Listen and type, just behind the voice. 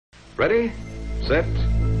Ready, set,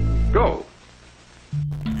 go.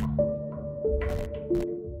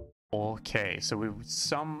 Okay, so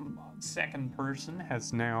some second person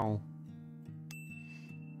has now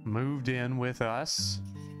moved in with us.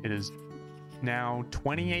 It is now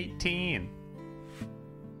 2018,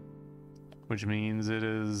 which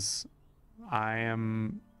means I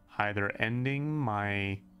am either ending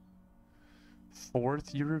my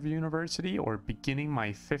 4th year of university or beginning my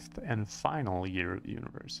 5th and final year of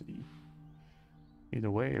university. Either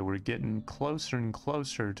way, we're getting closer and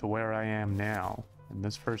closer to where I am now. And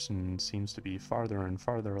this person seems to be farther and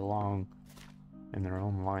farther along in their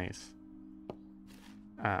own life.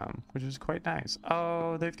 Which is quite nice.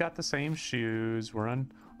 Oh, they've got the same shoes. We're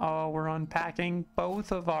unpacking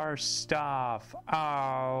both of our stuff.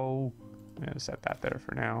 Oh. I'm gonna set that there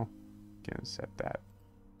for now. Gonna set that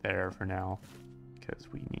there for now. Because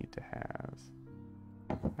we need to have...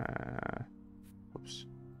 whoops.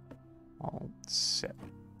 I'll set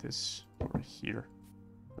this over here.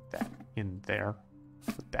 Put that in there.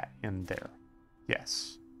 Put that in there.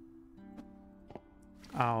 Yes.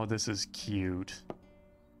 Oh, this is cute.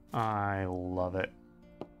 I love it.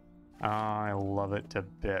 I love it to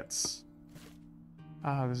bits.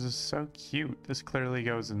 Oh, this is so cute. This clearly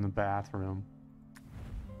goes in the bathroom.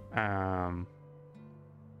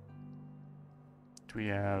 Do we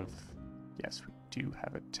have... Yes, we do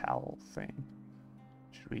have a towel thing.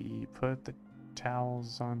 Should we put the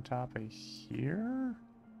towels on top of here?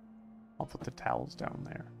 I'll put the towels down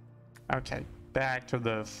there. Okay, back to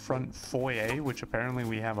the front foyer, which apparently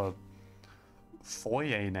we have a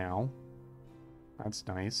foyer now. That's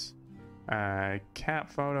nice. Cat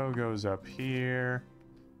photo goes up here.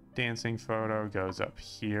 Dancing photo goes up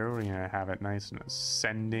here. We're gonna have it nice and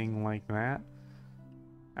ascending like that.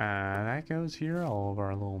 That goes here. All of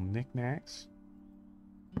our little knickknacks.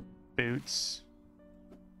 Boots.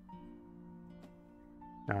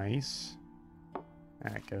 Nice.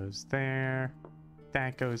 That goes there.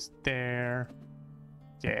 That goes there.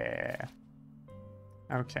 Yeah.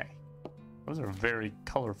 Okay. Those are very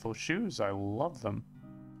colorful shoes. I love them.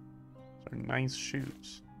 Those are nice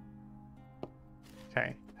shoes.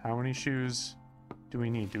 Okay. How many shoes do we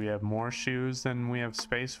need? Do we have more shoes than we have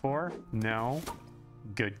space for? No.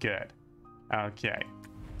 Good, good. Okay.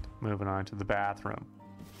 Moving on to the bathroom.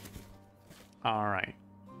 All right.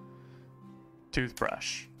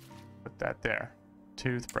 Toothbrush. Put that there.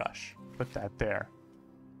 Toothbrush. Put that there.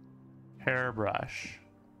 Hairbrush.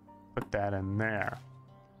 Put that in there.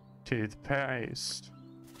 Toothpaste.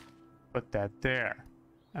 Put that there.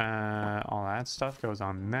 All that stuff goes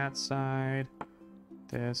on that side.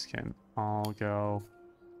 This can all go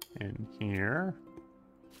in here.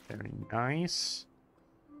 Very nice.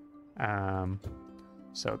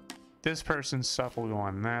 So this person's stuff will go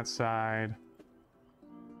on that side.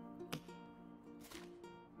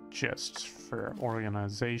 Just for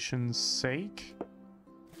organization's sake.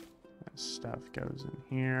 That stuff goes in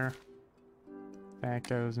here. That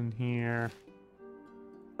goes in here.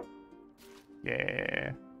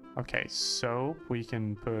 Yeah. Okay, soap we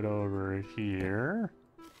can put over here.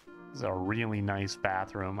 This is a really nice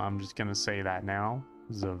bathroom. I'm just gonna say that now.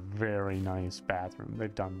 This is a very nice bathroom.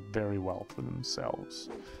 They've done very well for themselves.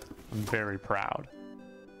 I'm very proud.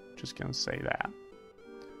 Just gonna say that.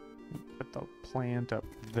 Put the plant up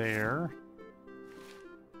there.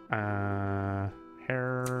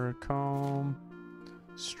 Hair comb.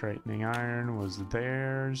 Straightening iron was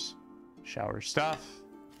theirs. Shower stuff.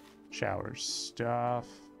 Shower stuff.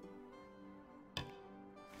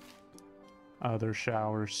 Other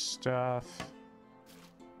shower stuff.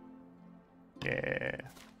 Yeah,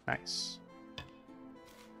 nice.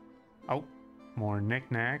 Oh, more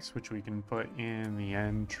knickknacks, which we can put in the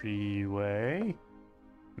entryway.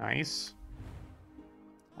 Nice.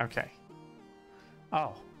 Okay.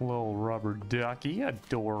 Oh, little rubber ducky,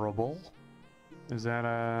 adorable. Is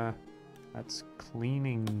that that's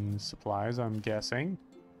cleaning supplies, I'm guessing.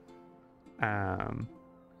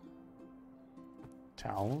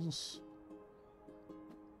 Towels.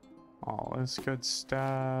 All this good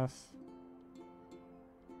stuff.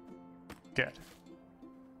 Good.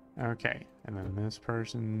 Okay, and then this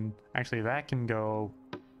person... Actually, that can go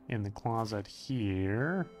in the closet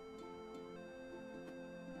here.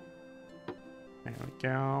 There we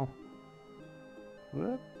go.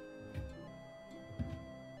 Whoop.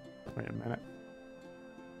 Wait a minute.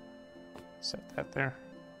 Set that there.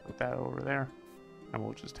 Put that over there. And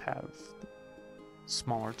we'll just have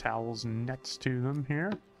smaller towels next to them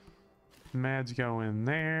here. Meds go in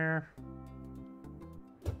there.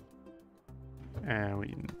 And we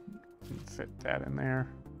can fit that in there.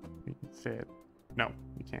 We can fit... No,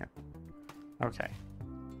 we can't. Okay.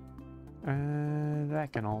 That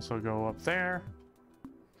can also go up there.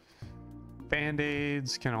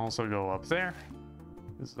 Band-aids can also go up there.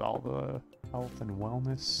 This is all the health and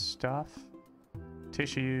wellness stuff.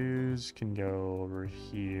 Tissues can go over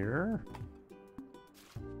here.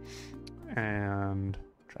 And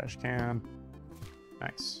trash can.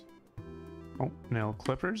 Nice. Oh, nail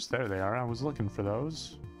clippers. There they are. I was looking for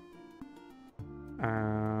those.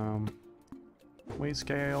 Weight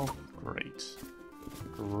scale. Great.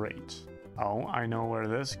 Great. Oh, I know where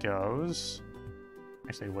this goes.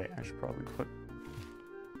 Actually, wait. I should probably put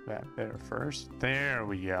that there first. There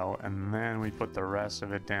we go. And then we put the rest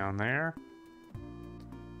of it down there.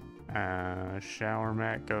 Shower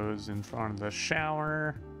mat goes in front of the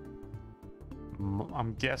shower.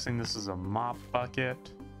 I'm guessing this is a mop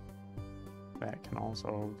bucket. That can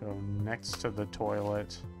also go next to the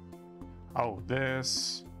toilet. Oh,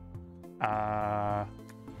 this.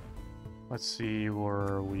 Let's see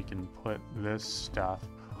where we can put this stuff.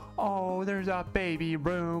 Oh, there's a baby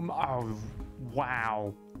room. Oh,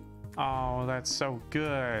 wow. Oh, that's so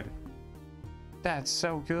good. That's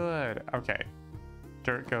so good. Okay.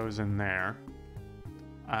 Dirt goes in there.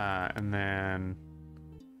 And then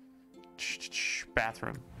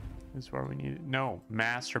bathroom is where we need it. No,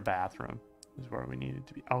 master bathroom is where we need it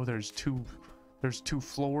to be. Oh, there's two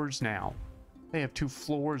floors now. They have 2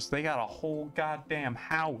 floors. They got a whole goddamn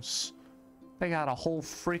house. They got a whole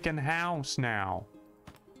freaking house now.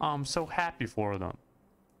 I'm so happy for them.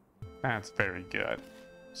 That's very good.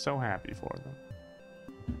 So happy for them.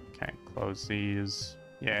 Okay, close these.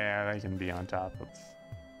 Yeah, they can be on top of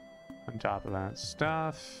that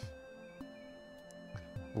stuff.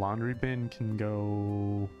 Laundry bin can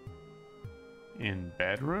go in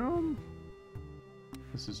bedroom.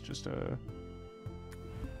 This is just a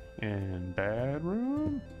in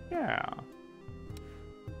bedroom. Yeah.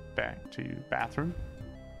 Back to bathroom.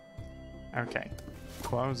 Okay.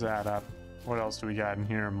 Close that up. What else do we got in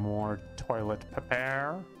here? More toilet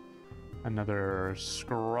paper. Another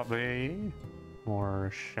scrubby.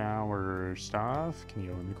 More shower stuff. Can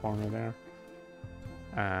you go in the corner there?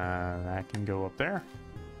 That can go up there.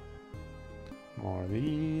 More of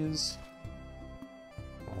these.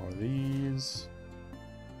 More of these.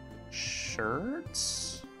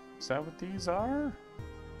 Shirts? Is that what these are?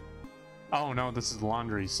 Oh no, this is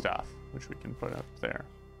laundry stuff, which we can put up there.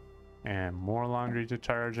 And more laundry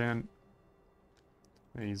detergent.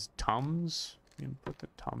 These Tums. You can put the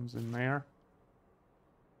Tums in there.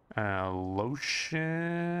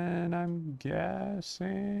 Lotion, I'm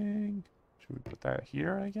guessing. Should we put that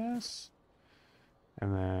here, I guess?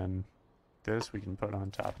 And then this we can put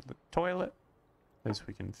on top of the toilet. This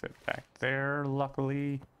we can fit back there,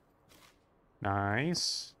 luckily.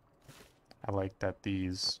 Nice. I like that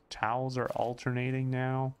these towels are alternating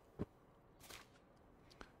now.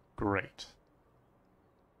 Great.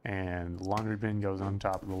 And the laundry bin goes on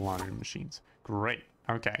top of the laundry machines. Great.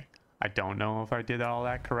 Okay. I don't know if I did all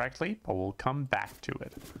that correctly, but we'll come back to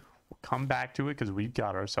it. We'll come back to it because we've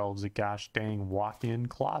got ourselves a gosh dang walk-in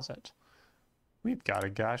closet. We've got a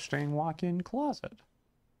gosh dang walk-in closet.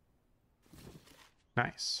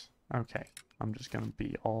 Nice. Okay. I'm just going to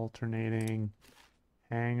be alternating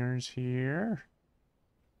hangers here.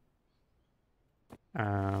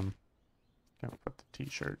 Gonna put the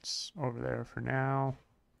t-shirts over there for now.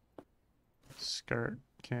 Skirt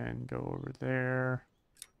can go over there.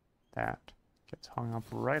 That gets hung up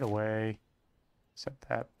right away. Set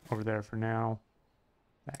that over there for now.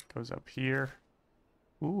 That goes up here.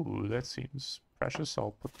 Ooh, that seems precious.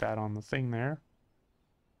 I'll put that on the thing there.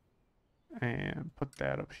 And put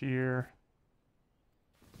that up here.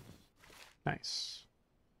 Nice.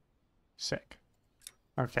 Sick.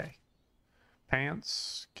 Okay.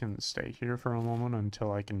 Pants can stay here for a moment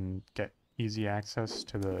until I can get easy access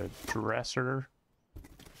to the dresser.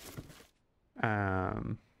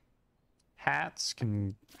 Hats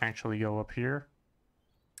can actually go up here.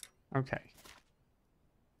 Okay.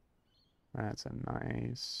 That's a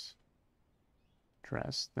nice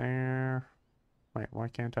dress there. Wait, why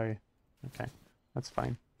can't I? Okay, that's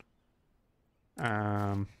fine.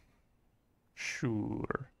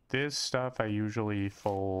 Sure. This stuff I usually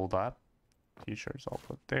fold up. T-shirts I'll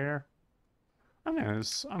put there. I'm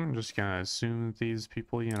just gonna assume that these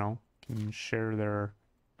people, you know, can share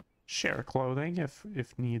clothing if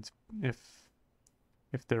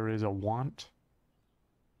there is a want.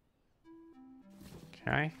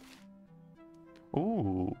 Okay.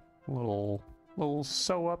 Ooh, little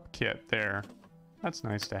sew up kit there. That's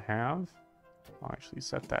nice to have. I'll actually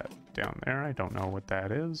set that down there. I don't know what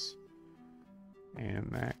that is. And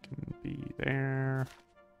that can be there.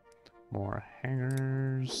 More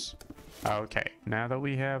hangers. Okay, now that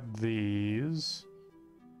we have these,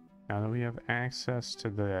 now that we have access to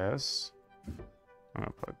this, I'm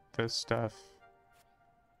gonna put this stuff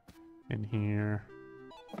in here.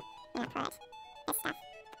 I'm gonna put this stuff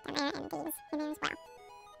down there and these in there as well.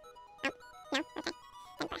 Oh, no? Okay.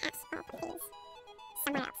 Then perhaps I'll put these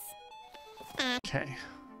somewhere else. Okay.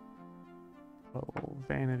 Little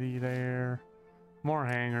vanity there. More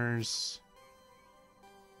hangers.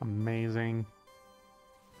 Amazing.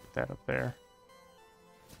 That up there.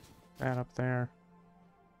 That up there.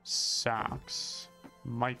 Socks.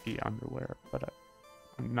 Might be underwear, but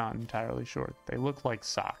I'm not entirely sure. They look like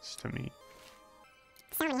socks to me.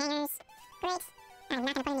 So many hangers. Great. I'm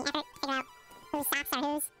not gonna put in the effort to figure out whose socks are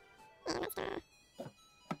whose. And let's go. Okay.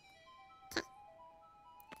 Another skirt hanger.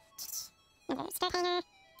 Starting to get a little overwhelmed here. This is starting to be a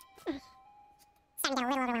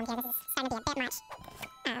bit much.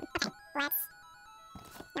 Okay. Let's... No,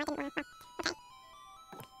 I didn't want to... Okay.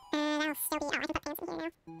 That'll still be... Oh,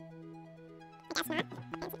 I can put pants in here now. I guess not.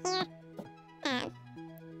 Pants in here. There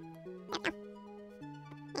we go.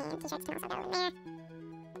 And t-shirts can also go in there. Yeah.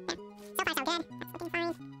 So far so good. That's looking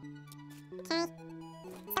fine. Okay.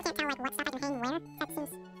 Still can't tell like what stuff I can hang where. That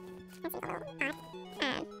seems a little odd. There we go.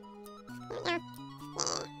 Yeah. There we go.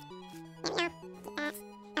 Keep that.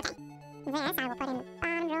 Okay. This I will put in the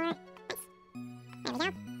bottom drawer. Nice. There we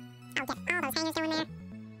go. I'll get all those hangers going there. How do I? Wait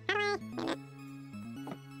a minute.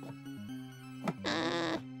 Yeah.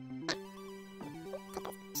 Take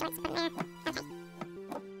those shorts, put them there.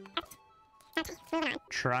 Okay. Okay, moving on.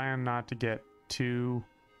 Trying not to get too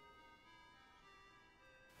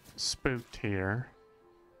spooked here,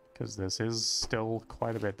 because this is still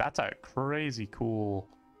quite a bit. That's a crazy cool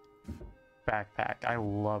backpack. I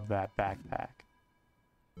love that backpack.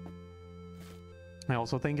 I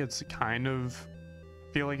also think it's kind of,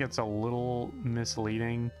 feel like it's a little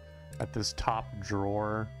misleading that this top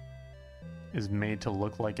drawer is made to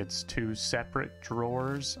look like it's two separate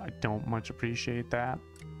drawers. I don't much appreciate that.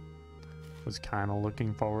 Was kind of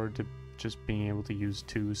looking forward to just being able to use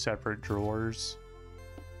two separate drawers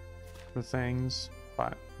for things,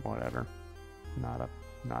 but whatever. Not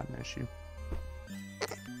an issue.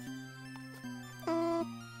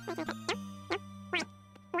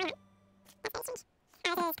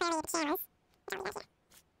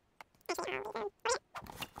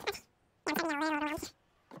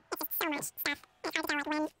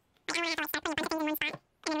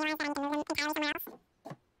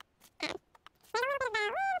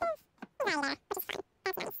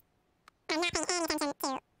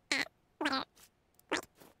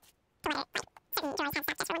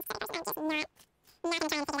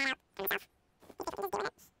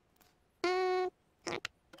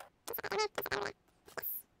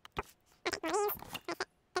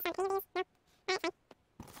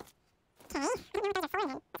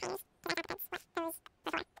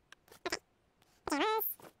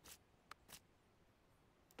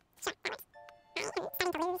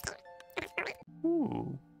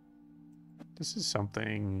 Ooh. This is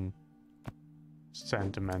something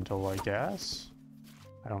sentimental, I guess.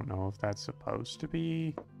 I don't know if that's supposed to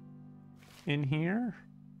be in here.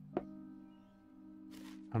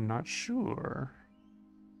 I'm not sure.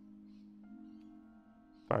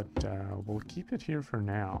 But we'll keep it here for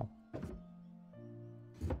now.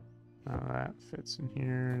 That fits in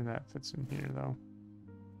here. That fits in here, though.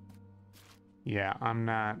 Yeah, I'm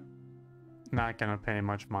not gonna pay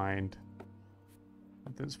much mind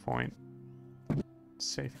at this point.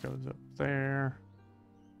 Safe goes up there.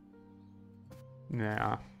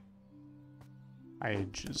 Nah. I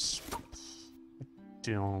just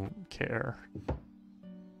don't care.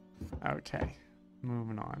 Okay,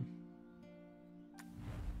 moving on.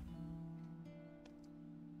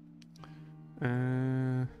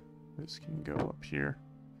 This can go up here.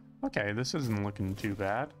 Okay, this isn't looking too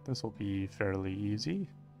bad. This will be fairly easy.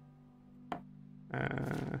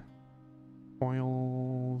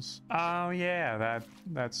 Oils. Oh yeah,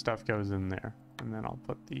 that stuff goes in there. And then I'll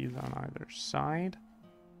put these on either side.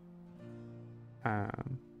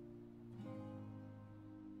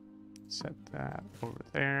 Set that over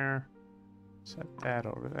there. Set that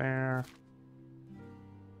over there.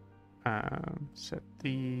 Set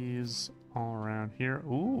these all around here.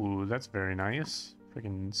 Ooh, that's very nice.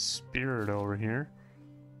 Freaking spirit over here.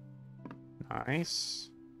 Nice.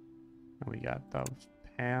 And we got the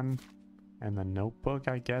pen and the notebook,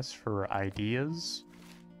 I guess, for ideas.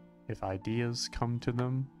 If ideas come to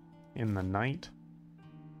them in the night,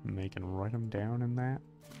 and they can write them down in that.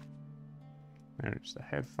 There's the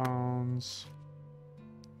headphones.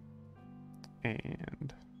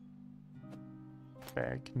 And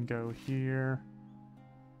bag can go here.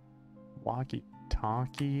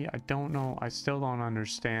 Walkie-talkie? I don't know. I still don't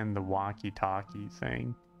understand the walkie-talkie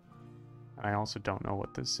thing. And I also don't know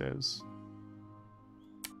what this is.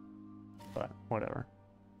 But whatever.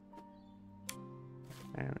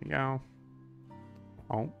 There we go.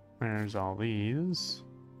 Oh, there's all these.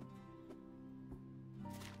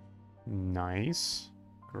 Nice.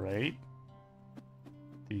 Great.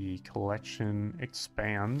 The collection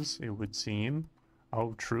expands, it would seem.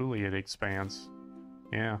 Oh, truly it expands.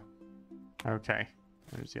 Yeah. Okay.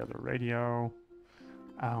 There's the other radio.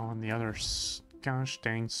 Oh, and the other gosh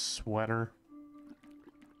dang sweater.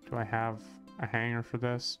 Do I have a hanger for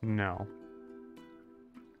this? No.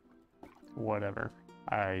 Whatever.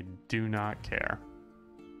 I do not care.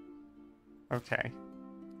 Okay.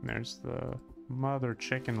 And there's the mother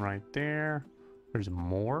chicken right there. There's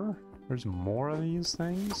more? There's more of these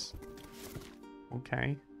things?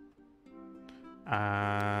 Okay.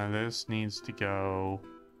 This needs to go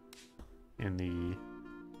in the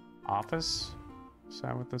office. Is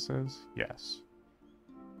that what this is? Yes.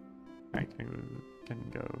 I can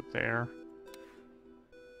go there.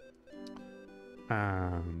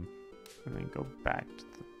 And then go back to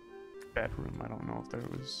the bedroom. I don't know if there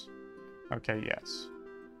was... Okay, yes.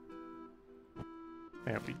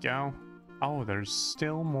 There we go. Oh, there's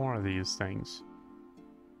still more of these things.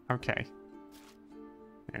 Okay.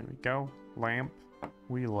 There we go. Lamp.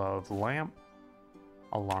 We love lamp.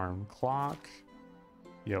 Alarm clock.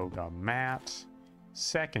 Yoga mat.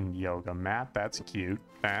 Second yoga mat. That's cute.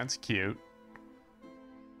 That's cute.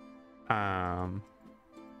 Backpack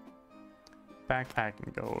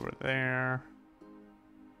can go over there.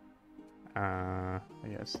 I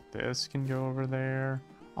guess this can go over there.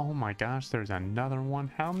 Oh my gosh, there's another one.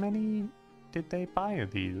 How many did they buy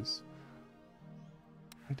of these?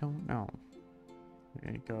 I don't know.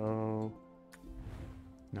 There you go.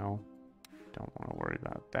 No, don't want to worry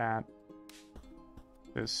about that.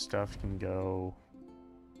 This stuff can go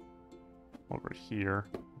over here.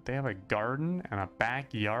 They have a garden and a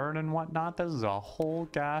backyard and whatnot. This is a whole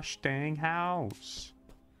gosh dang house.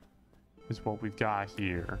 Is what we've got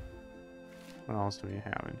here. What else do we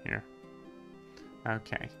have in here?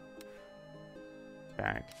 Okay.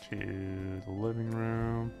 Back to the living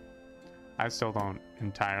room. I still don't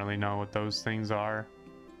entirely know what those things are.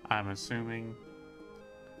 I'm assuming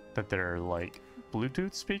that they're like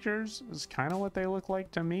Bluetooth speakers is kind of what they look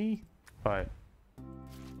like to me, but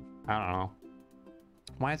I don't know.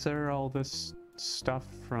 Why is there all this stuff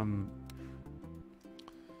from...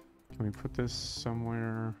 Can we put this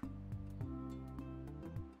somewhere?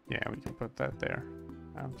 Yeah, we can put that there.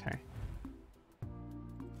 Okay.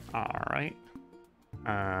 Alright.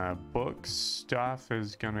 Book stuff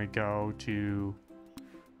is gonna go to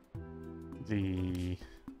the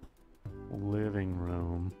living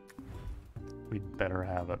room. We'd better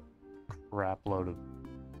have a crap load of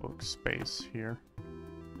book space here.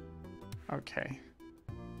 Okay.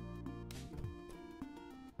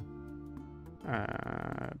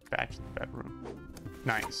 Back to the bedroom.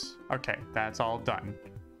 Nice. Okay, that's all done.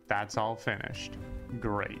 That's all finished.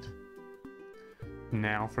 Great.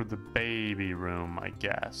 Now for the baby room, I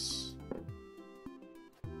guess.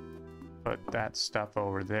 Put that stuff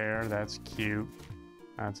over there. That's cute.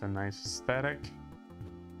 That's a nice aesthetic.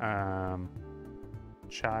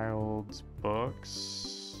 Child's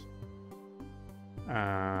books.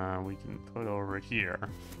 We can put over here.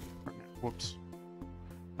 Whoops.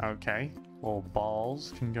 Okay. Little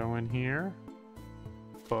balls can go in here.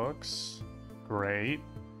 Books. Great.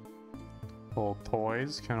 Little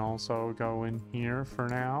toys can also go in here for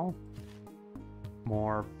now.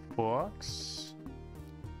 More books.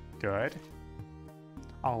 Good.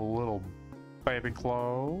 Oh, little baby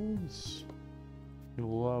clothes. We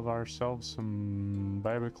love ourselves some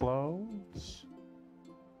baby clothes.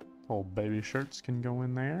 Little baby shirts can go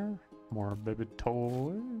in there. More baby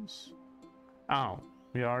toys. Oh,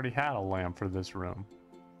 we already had a lamp for this room.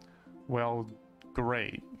 Well,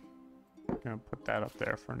 great. I'm gonna put that up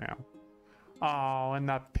there for now. Oh, and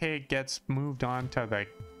the pig gets moved on to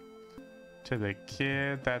the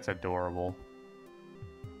kid. That's adorable.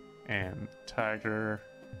 And tiger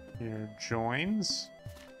here joins.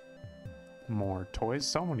 More toys.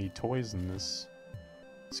 So many toys in this.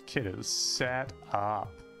 This kid is set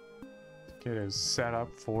up. This kid is set up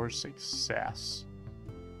for success.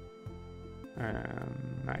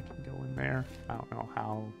 And that can go in there. I don't know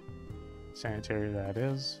how sanitary that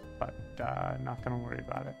is, but not gonna worry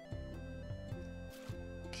about it.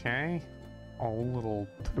 Okay. Oh, little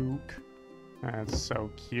Pook. That's so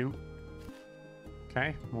cute.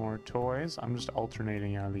 Okay, more toys. I'm just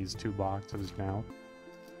alternating out of these two boxes now.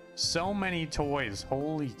 So many toys.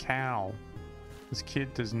 Holy cow. This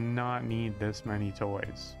kid does not need this many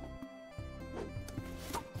toys.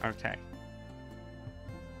 Okay.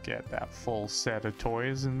 Get that full set of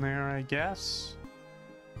toys in there, I guess.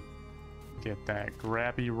 Get that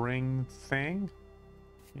grabby ring thing.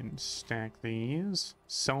 And stack these.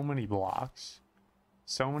 So many blocks.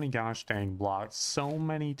 So many gosh dang blocks. So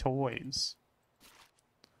many toys.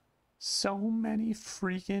 So many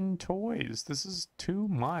freaking toys. This is too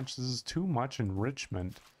much. This is too much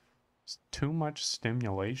enrichment. It's too much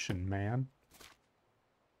stimulation, man.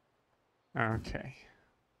 Okay.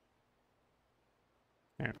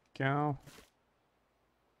 There we go.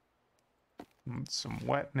 And some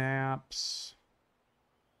wet naps.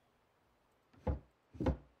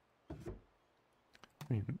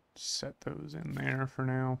 We can set those in there for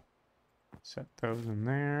now. Set those in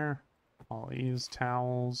there. All these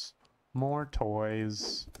towels. More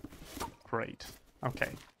toys. Great.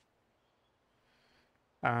 Okay.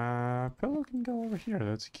 Pillow can go over here.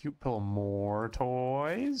 That's a cute pillow. More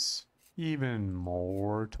toys. Even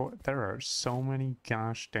more toys. There are so many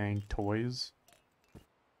gosh dang toys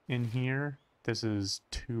in here. This is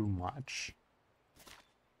too much.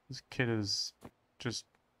 This kid is just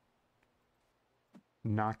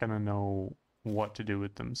not gonna know what to do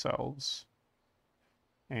with themselves.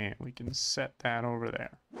 And we can set that over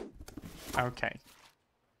there. Okay.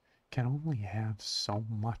 Can only have so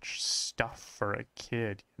much stuff for a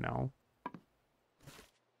kid, you know?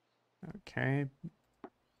 Okay.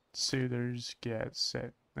 Soothers get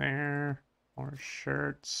set there. More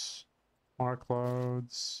shirts. More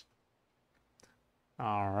clothes.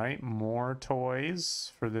 Alright, more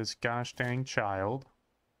toys for this gosh dang child.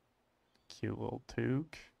 Cute little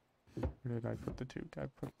toque. Where did I put the toque? I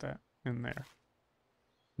put that in there.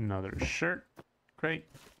 Another shirt. Great.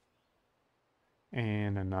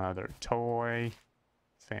 And another toy.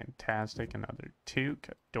 Fantastic. Another toque.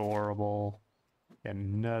 Adorable.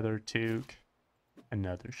 Another toque.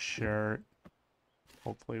 Another shirt.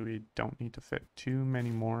 Hopefully we don't need to fit too many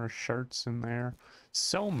more shirts in there.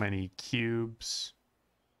 So many cubes.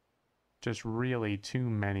 Just really too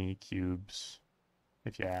many cubes,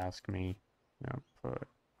 if you ask me. You know, put,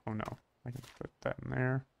 oh no, I can put that in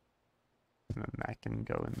there. And then that can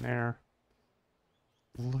go in there.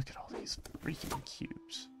 Look at all these freaking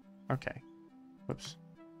cubes. Okay. Whoops.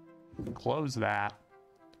 Close that.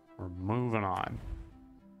 We're moving on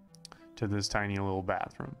to this tiny little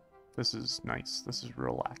bathroom. This is nice. This is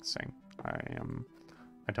relaxing.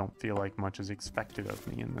 I don't feel like much is expected of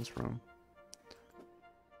me in this room.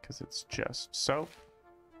 Because it's just soap.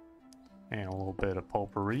 And a little bit of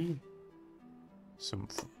potpourri. Some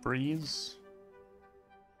Febreze.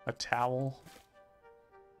 A towel.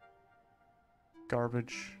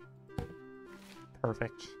 Garbage.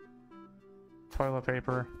 Perfect. Toilet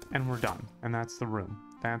paper. And we're done. And that's the room.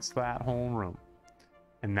 That's that whole room.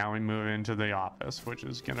 And now we move into the office, which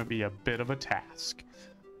is going to be a bit of a task.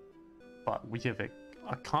 But we have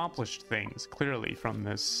accomplished things clearly from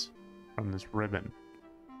this ribbon.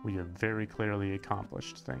 We have very clearly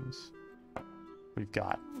accomplished things. We've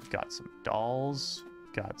got some dolls,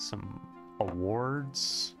 got some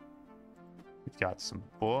awards, we've got some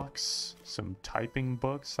books, some typing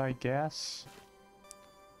books, I guess.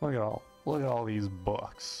 Look at all these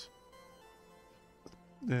books.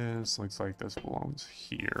 This looks like this belongs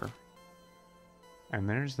here. And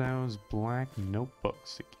there's those black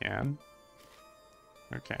notebooks again.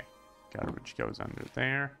 Okay, garbage goes under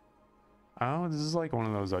there. Oh, this is like one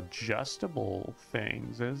of those adjustable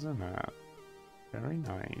things, isn't it? Very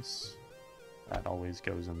nice. That always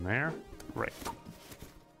goes in there. Great.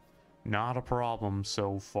 Not a problem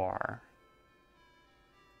so far.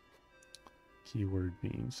 Keyword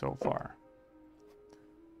being so far.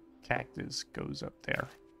 Cactus goes up there.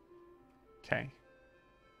 Okay.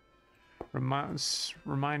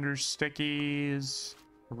 Reminders, stickies,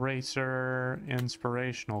 eraser,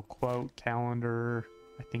 inspirational quote, calendar,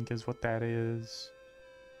 I think is what that is.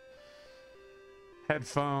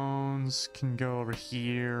 Headphones can go over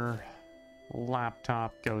here.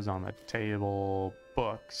 Laptop goes on the table.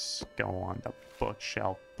 Books go on the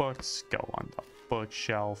bookshelf. Books go on the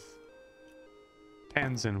bookshelf.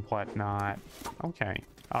 Pens and whatnot. Okay.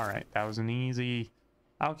 Alright, that was an easy...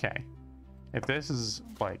 Okay. If this is,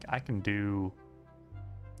 like, I can do,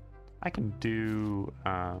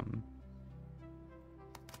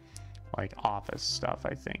 like, office stuff,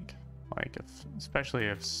 I think. Like, especially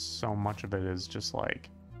if so much of it is just, like...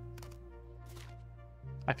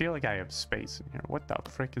 I feel like I have space in here. What the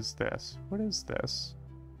frick is this? What is this?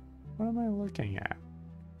 What am I looking at?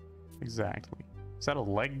 Exactly. Is that a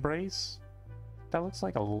leg brace? That looks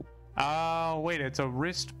like a... Oh, wait, it's a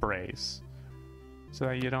wrist brace. So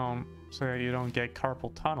that you don't so that you don't get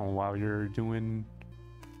carpal tunnel while you're doing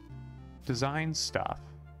design stuff.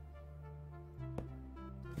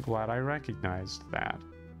 I'm glad I recognized that.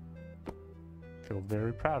 Feel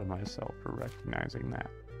very proud of myself for recognizing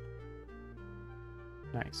that.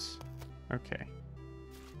 Nice. Okay.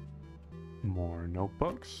 More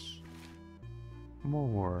notebooks.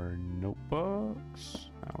 More notebooks.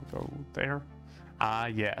 I'll go there. Ah,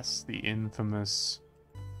 yes, the infamous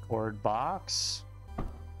cord box.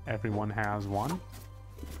 Everyone has one.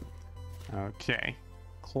 Okay.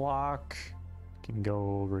 Clock can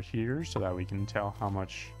go over here so that we can tell how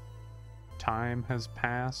much time has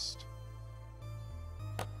passed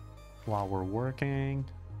while we're working.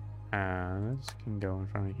 This can go in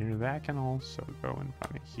front of here. That can also go in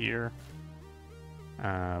front of here.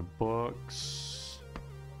 Books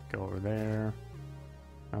go over there.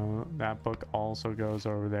 That book also goes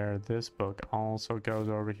over there. This book also goes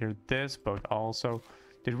over here. This book also.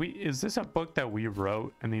 Is this a book that we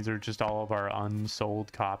wrote and these are just all of our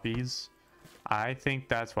unsold copies? I think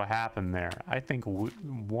that's what happened there. I think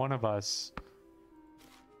one of us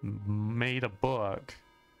made a book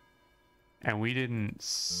and we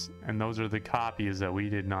didn't, and those are the copies that we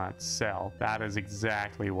did not sell. That is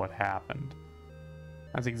exactly what happened.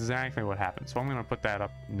 That's exactly what happened. So I'm going to put that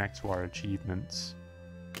up next to our achievements.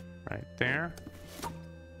 Right there.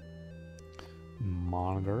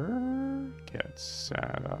 Monitor gets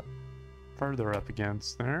set up further up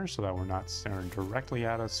against there so that we're not staring directly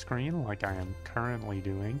at a screen like I am currently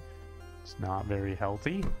doing. It's not very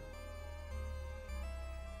healthy.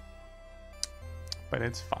 But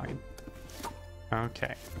it's fine.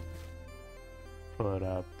 Okay. Put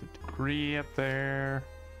up the degree up there.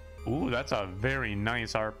 Ooh, that's a very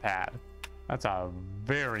nice art pad. That's a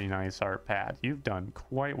very nice art pad. You've done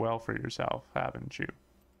quite well for yourself, haven't you?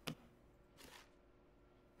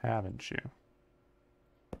 Haven't you?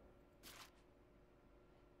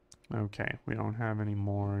 Okay, we don't have any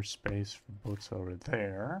more space for books over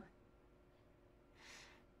there.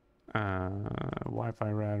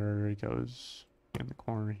 Wi-Fi router goes in the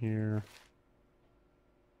corner here.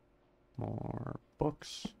 More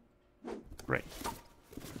books. Great.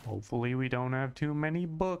 Hopefully we don't have too many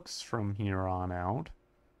books from here on out.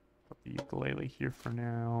 Put the ukulele here for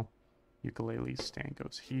now. Ukulele stand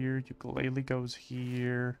goes here. Ukulele goes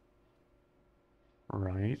here.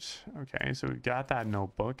 Right. Okay, so we've got that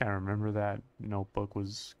notebook. I remember that notebook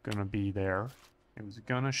was gonna be there. It was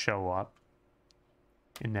gonna show up.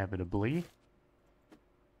 Inevitably.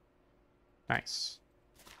 Nice.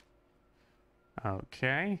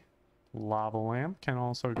 Okay. Lava lamp can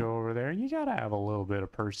also go over there. You gotta have a little bit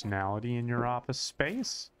of personality in your office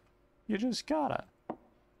space. You just gotta.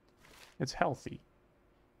 It's healthy.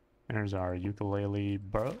 There's our ukulele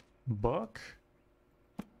book.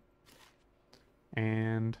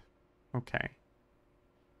 And, okay.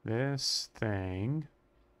 This thing.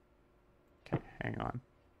 Okay, hang on.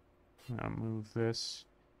 I'm gonna move this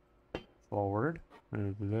forward.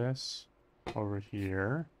 Move this over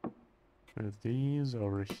here. Move these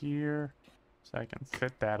over here so I can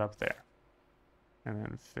fit that up there. And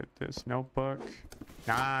then fit this notebook.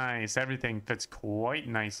 Nice! Everything fits quite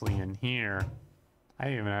nicely in here.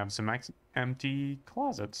 I even have some empty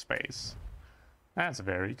closet space. That's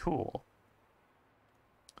very cool.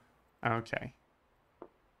 Okay.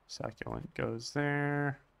 Succulent goes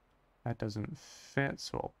there. That doesn't fit,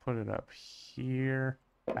 so I'll put it up here.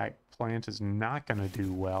 That plant is not going to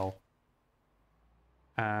do well.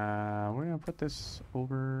 We're going to put this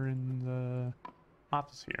over in the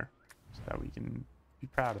office here so that we can be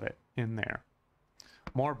proud of it in there.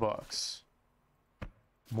 More books.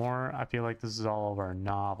 More, I feel like this is all of our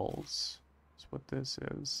novels. That's what this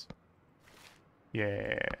is.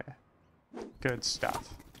 Yeah. Good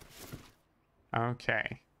stuff.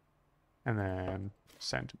 Okay. And then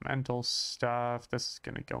sentimental stuff. This is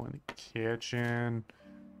going to go in the kitchen.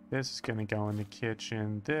 This is going to go in the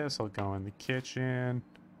kitchen. This will go in the kitchen.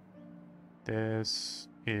 This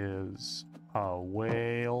is a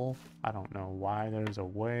whale. I don't know why there's a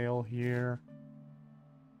whale here.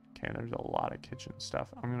 Okay, there's a lot of kitchen stuff.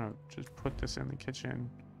 I'm going to just put this in the kitchen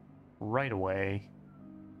right away.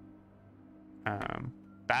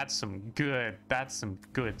 That's some good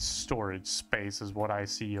storage space is what I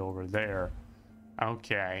see over there.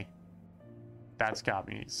 Okay. That's got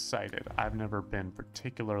me excited. I've never been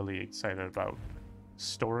particularly excited about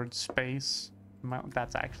storage space.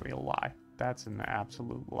 That's actually a lie. That's an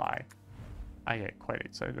absolute lie. I get quite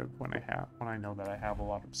excited when I know that I have a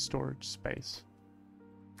lot of storage space.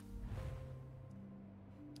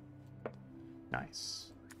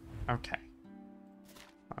 Nice. Okay.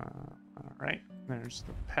 All right. There's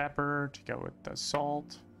the pepper to go with the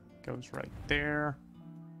salt. goes right there.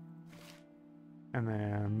 And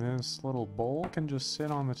then this little bowl can just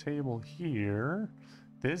sit on the table here.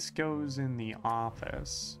 This goes in the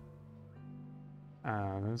office.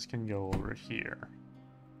 This can go over here.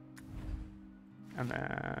 And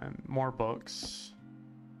then more books.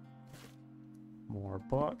 More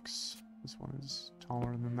books. This one is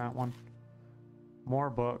taller than that one. More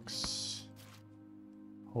books.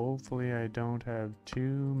 Hopefully I don't have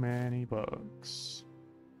too many books.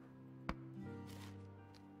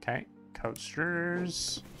 Okay,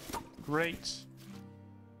 coasters. Great.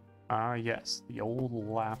 Yes, the old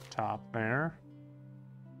laptop there.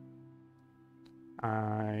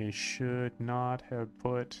 I should not have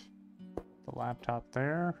put the laptop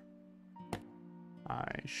there. I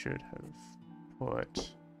should have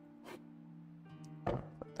put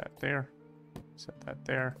that there. Set that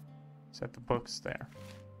there. Set the books there.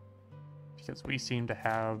 Because we seem to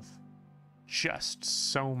have just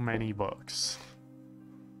so many books.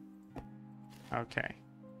 Okay.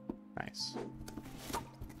 Nice.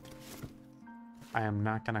 I am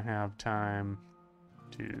not going to have time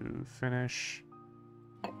to finish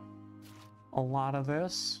a lot of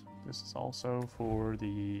this. This is also for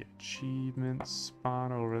the achievement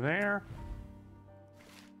spot over there.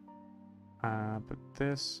 But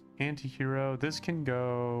this anti-hero, this can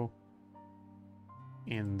go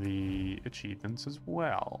in the achievements as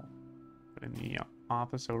well. But in the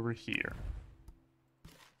office over here.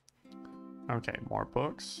 Okay, more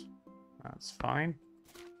books. That's fine.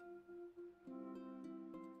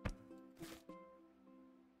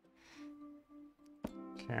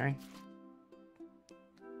 Okay.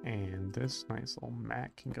 And this nice little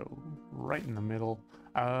mat can go right in the middle.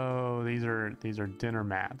 Oh, these are dinner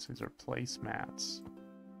mats. These are place mats.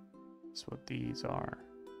 That's what these are.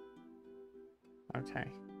 Okay.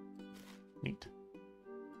 Neat.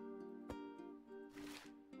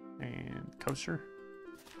 And coaster.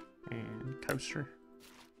 And coaster.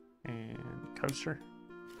 And coaster.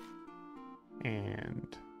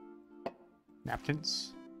 And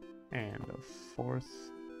napkins. And a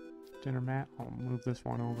fourth dinner mat. I'll move this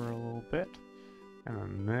one over a little bit. And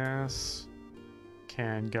then this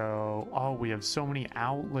can go... Oh, we have so many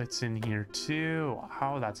outlets in here too.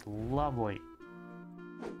 Oh, that's lovely.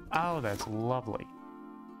 Oh, that's lovely.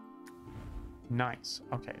 Nice.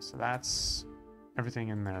 Okay, so that's... Everything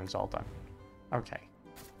in there is all done. Okay.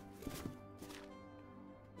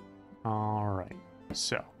 Alright.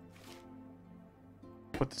 So.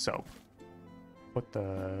 Put the soap. Put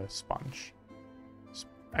the sponge.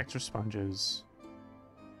 Extra sponges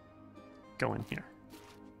go in here.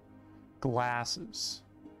 Glasses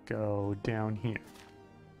go down here.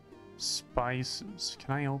 Spices.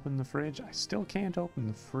 Can I open the fridge? I still can't open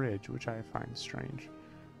the fridge, which I find strange.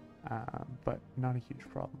 But not a huge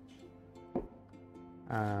problem.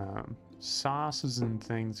 Sauces and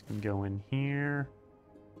things can go in here.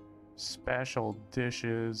 Special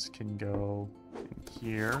dishes can go in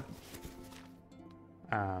here.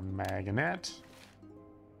 Magnet.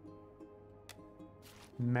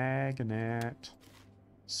 Magnet.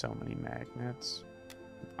 So many magnets.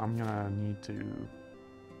 I'm gonna need to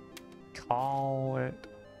call it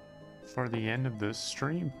for the end of this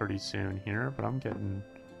stream pretty soon here, but I'm getting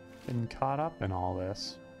caught up in all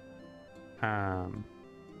this.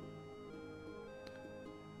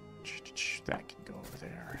 That can go over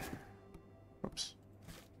there. Oops.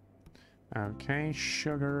 Okay,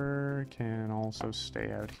 sugar can also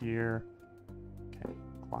stay out here. Okay,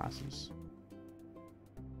 glasses.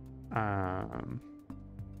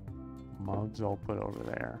 Mugs I'll put over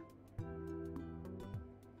there.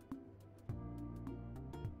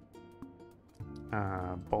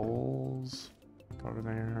 Bowls go over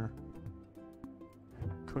there.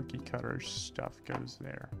 Cookie cutter stuff goes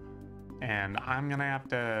there. And I'm gonna have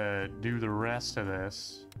to do the rest of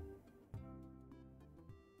this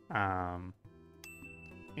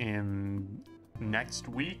in next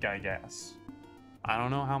week, I guess. I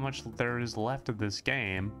don't know how much there is left of this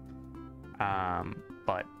game,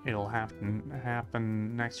 but it'll have to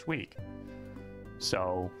happen next week.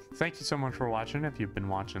 So thank you so much for watching, if you've been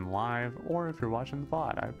watching live or if you're watching the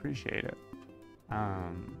VOD. I appreciate it.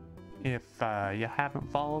 If you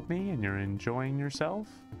haven't followed me and you're enjoying yourself,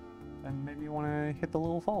 then maybe you want to hit the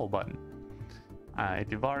little follow button.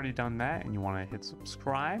 If you've already done that and you want to hit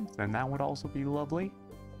subscribe, then that would also be lovely.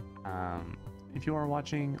 If you are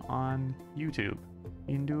watching on YouTube,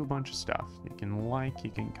 you can do a bunch of stuff. You can like, you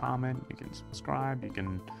can comment, you can subscribe, you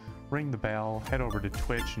can ring the bell, head over to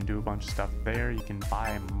Twitch and do a bunch of stuff there. You can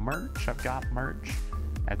buy merch. I've got merch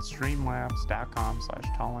at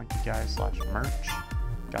streamlabs.com/tallankyguy/merch.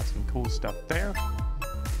 Got some cool stuff there.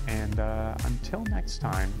 And until next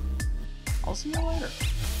time, I'll see you later.